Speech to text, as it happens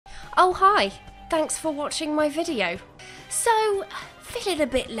Oh hi, thanks for watching my video. So, feeling a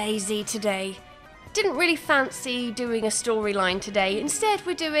bit lazy today. Didn't really fancy doing a storyline today, instead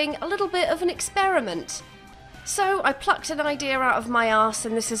we're doing a little bit of an experiment. So I plucked an idea out of my arse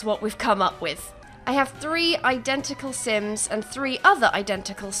and this is what we've come up with. I have 3 identical Sims and 3 other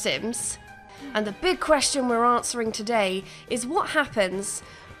identical Sims. And the big question we're answering today is what happens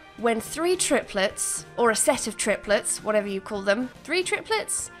when 3 triplets, or a set of triplets, whatever you call them, 3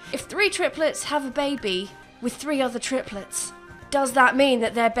 triplets? If 3 triplets have a baby with 3 other triplets, does that mean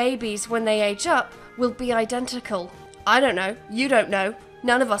that their babies, when they age up, will be identical? I don't know, you don't know,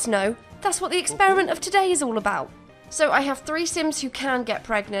 none of us know. That's what the experiment of today is all about. So I have 3 Sims who can get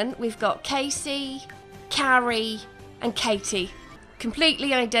pregnant. We've got Casey, Carrie, and Katie.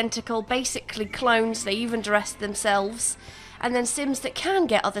 Completely identical, basically clones, they even dress themselves. And then Sims that can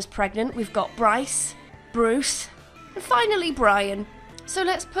get others pregnant, we've got Bryce, Bruce, and finally Brian. So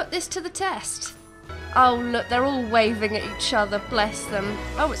let's put this to the test. Oh look, they're all waving at each other, bless them.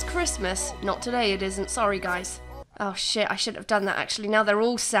 Oh, it's Christmas. Not today it isn't, sorry guys. Oh shit, I shouldn't have done that actually. Now they're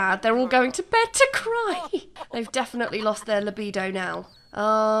all sad, they're all going to bed to cry. They've definitely lost their libido now.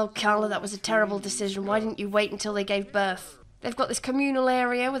 Oh, Carla, that was a terrible decision. Why didn't you wait until they gave birth? They've got this communal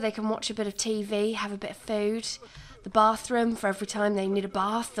area where they can watch a bit of TV, have a bit of food. The bathroom for every time they need a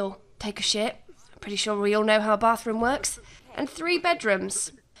bath or take a shit. I'm pretty sure we all know how a bathroom works. And 3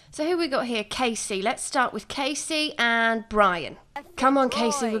 bedrooms. So who we got here? Casey. Let's start with Casey and Brian. Come on,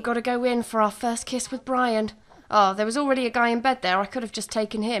 Casey, we've got to go in for our first kiss with Brian. Oh, there was already a guy in bed there. I could have just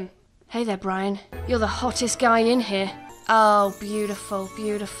taken him. Hey there, Brian. You're the hottest guy in here. Oh, beautiful,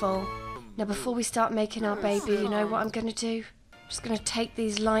 beautiful. Now, before we start making our baby, you know what I'm going to do? I'm just going to take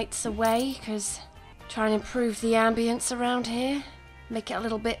these lights away, because try and improve the ambience around here. Make it a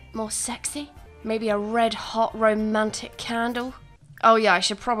little bit more sexy. Maybe a red hot romantic candle. Oh yeah, I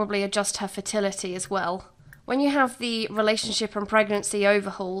should probably adjust her fertility as well. When you have the relationship and pregnancy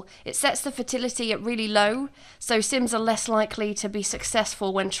overhaul, it sets the fertility at really low, so Sims are less likely to be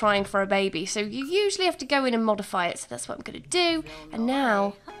successful when trying for a baby. So you usually have to go in and modify it, so that's what I'm going to do. And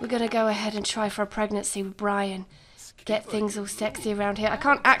now, we're going to go ahead and try for a pregnancy with Brian. Get things all sexy around here. I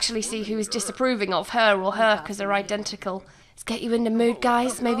can't actually see who is disapproving of, her or her, because they're identical. Let's get you in the mood,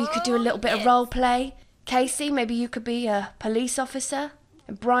 guys. Maybe you could do a little bit of role play. Casey, maybe you could be a police officer.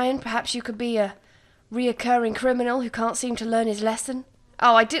 And Brian, perhaps you could be a reoccurring criminal who can't seem to learn his lesson.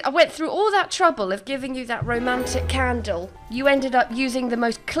 Oh, I went through all that trouble of giving you that romantic candle. You ended up using the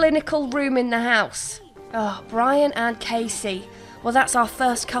most clinical room in the house. Oh, Brian and Casey. Well, that's our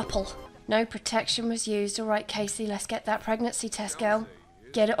first couple. No protection was used. All right, Casey, let's get that pregnancy test, girl.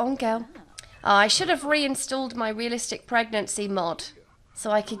 Get it on, girl. Oh, I should have reinstalled my realistic pregnancy mod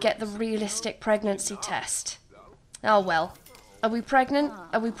so I could get the realistic pregnancy test. Oh, well. Are we pregnant?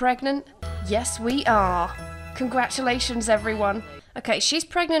 Are we pregnant? Yes, we are. Congratulations, everyone. Okay, she's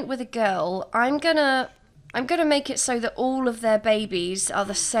pregnant with a girl. I'm gonna make it so that all of their babies are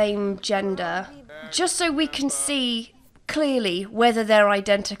the same gender, just so we can see clearly whether they're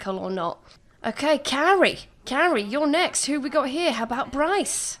identical or not. Okay, Carrie, you're next. Who we got here? How about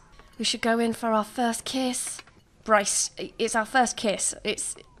Bryce? We should go in for our first kiss. Bryce, it's our first kiss.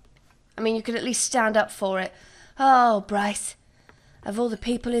 I mean, you could at least stand up for it. Oh, Bryce. Of all the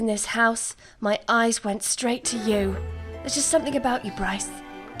people in this house, my eyes went straight to you. There's just something about you, Bryce.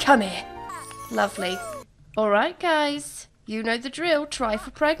 Come here. Lovely. All right, guys. You know the drill. Try for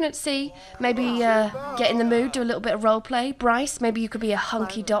pregnancy. Maybe get in the mood, do a little bit of role play. Bryce, maybe you could be a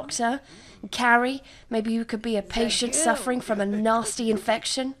hunky doctor. And Carrie, maybe you could be a patient suffering from a nasty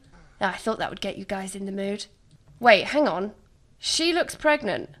infection. Oh, I thought that would get you guys in the mood. Wait, hang on. She looks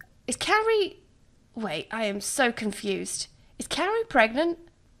pregnant. Is Carrie... Wait, I am so confused. Is Carrie pregnant?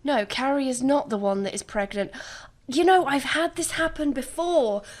 No, Carrie is not the one that is pregnant. You know, I've had this happen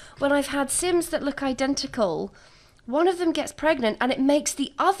before, when I've had Sims that look identical. One of them gets pregnant and it makes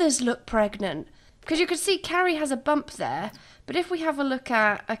the others look pregnant. Because you can see Carrie has a bump there, but if we have a look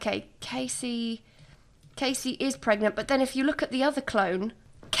at, okay, Casey is pregnant, but then if you look at the other clone,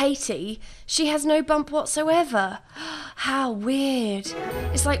 Katie, she has no bump whatsoever. How weird.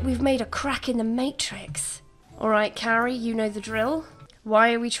 It's like we've made a crack in the matrix. Alright, Carrie, you know the drill.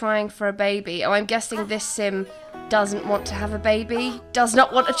 Why are we trying for a baby? Oh, I'm guessing this Sim doesn't want to have a baby. Does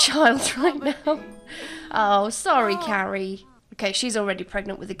not want a child right now. Oh, sorry, Carrie. Okay, she's already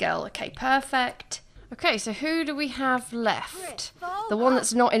pregnant with a girl. Okay, perfect. Okay, so who do we have left? The one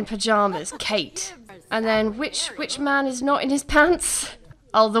that's not in pajamas, Kate. And then which man is not in his pants?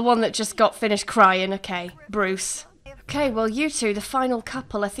 Oh, the one that just got finished crying. Okay, Bruce. Okay, well, you two, the final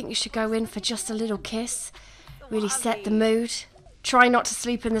couple, I think you should go in for just a little kiss. Really set the mood. Try not to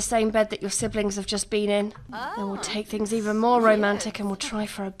sleep in the same bed that your siblings have just been in. Then we'll take things even more romantic and we'll try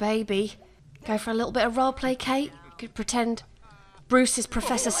for a baby. Go for a little bit of roleplay, Kate. You could pretend Bruce is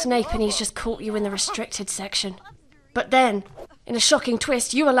Professor Snape and he's just caught you in the restricted section. But then, in a shocking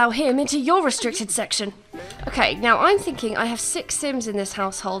twist, you allow him into your restricted section. Okay, now I'm thinking I have 6 Sims in this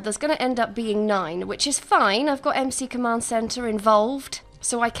household. There's going to end up being 9, which is fine. I've got MC Command Center involved,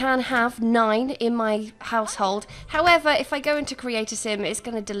 so I can have 9 in my household. However, if I go into create a Sim, it's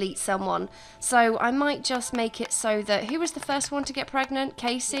going to delete someone. So I might just make it so that... Who was the first one to get pregnant?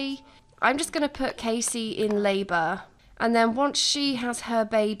 Casey? I'm just going to put Casey in labour. And then once she has her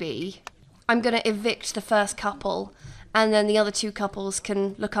baby, I'm going to evict the first couple. And then the other 2 couples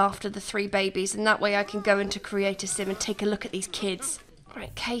can look after the 3 babies. And that way I can go into create a Sim and take a look at these kids.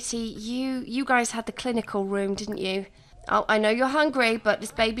 Right, Katie, you guys had the clinical room, didn't you? Oh, I know you're hungry, but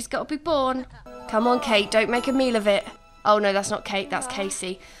this baby's got to be born. Come on, Kate, don't make a meal of it. Oh, no, that's not Kate, that's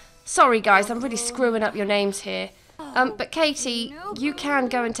Casey. Sorry, guys, I'm really screwing up your names here. But Katie, you can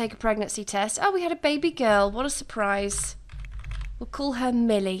go and take a pregnancy test. Oh, we had a baby girl. What a surprise. We'll call her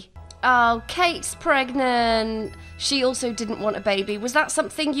Millie. Oh, Kate's pregnant. She also didn't want a baby. Was that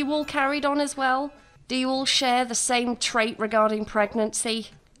something you all carried on as well? Do you all share the same trait regarding pregnancy?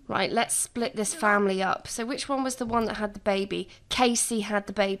 Right, let's split this family up. So which one was the one that had the baby? Casey had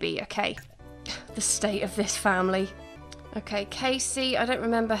the baby, okay. The state of this family. Okay, Casey, I don't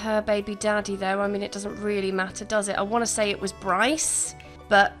remember her baby daddy though. I mean, it doesn't really matter, does it? I want to say it was Bryce,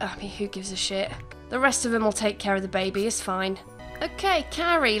 but I mean, who gives a shit? The rest of them will take care of the baby, it's fine. Okay,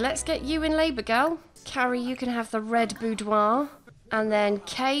 Carrie, let's get you in labour, girl. Carrie, you can have the red boudoir. And then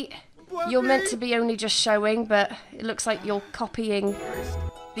Kate, you're meant to be only just showing, but it looks like you're copying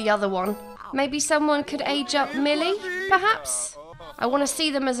the other one. Maybe someone could age up Millie, perhaps? I want to see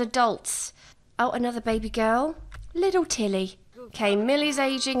them as adults. Oh, another baby girl. Little Tilly. Okay, Millie's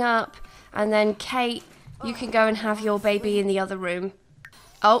aging up. And then Kate, you can go and have your baby in the other room.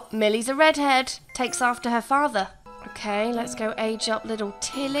 Oh, Millie's a redhead. Takes after her father. Okay, let's go age up little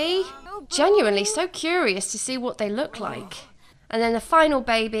Tilly. Genuinely so curious to see what they look like. And then the final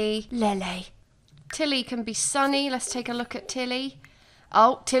baby, Lele. Tilly can be Sunny. Let's take a look at Tilly.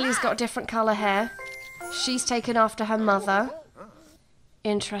 Oh, Tilly's got different colour hair. She's taken after her mother.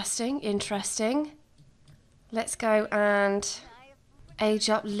 Interesting, interesting. Let's go and age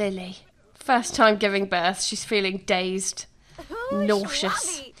up Lily. First time giving birth, she's feeling dazed,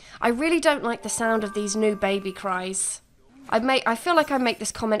 nauseous. I really don't like the sound of these new baby cries. I feel like I make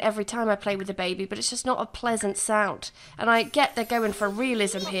this comment every time I play with a baby, but it's just not a pleasant sound. And I get they're going for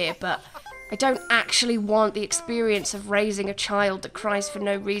realism here, but I don't actually want the experience of raising a child that cries for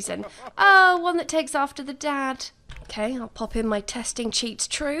no reason. Oh, one that takes after the dad. Okay, I'll pop in my testing cheats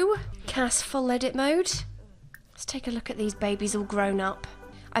true. Cast full edit mode. Let's take a look at these babies all grown up.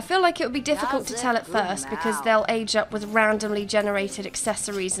 I feel like it would be difficult to tell at first because they'll age up with randomly generated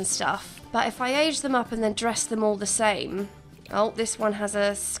accessories and stuff. But if I age them up and then dress them all the same... Oh, this one has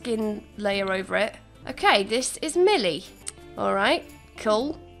a skin layer over it. Okay, this is Millie. Alright,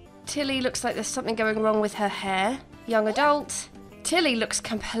 cool. Tilly looks like there's something going wrong with her hair. Young adult. Tilly looks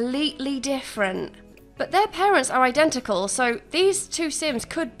completely different. But their parents are identical, so these 2 Sims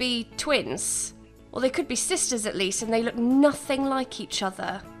could be twins. Or they could be sisters at least, and they look nothing like each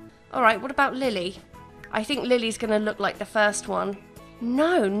other. Alright, what about Lily? I think Lily's going to look like the first one.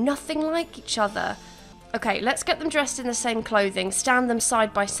 No, nothing like each other. Okay, let's get them dressed in the same clothing, stand them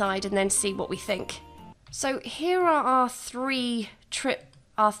side by side, and then see what we think. So here are our three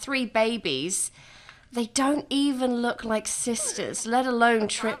babies. They don't even look like sisters, let alone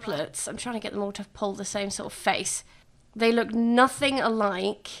triplets. I'm trying to get them all to pull the same sort of face. They look nothing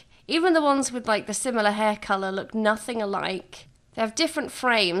alike. Even the ones with like the similar hair colour look nothing alike. They have different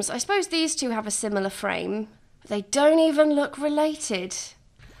frames. I suppose these 2 have a similar frame. But they don't even look related.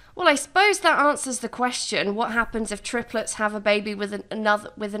 Well, I suppose that answers the question, what happens if triplets have a baby with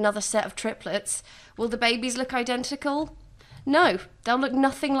another set of triplets? Will the babies look identical? No, they'll look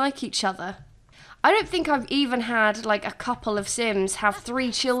nothing like each other. I don't think I've even had like a couple of Sims have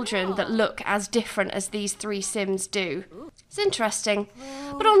 3 children that look as different as these 3 Sims do. It's interesting.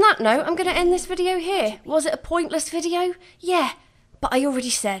 But on that note, I'm going to end this video here. Was it a pointless video? Yeah, but I already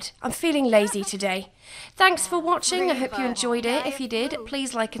said, I'm feeling lazy today. Thanks for watching, I hope you enjoyed it. If you did,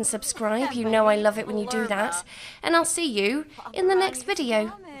 please like and subscribe. You know I love it when you do that. And I'll see you in the next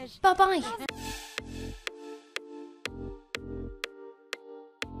video. Bye-bye.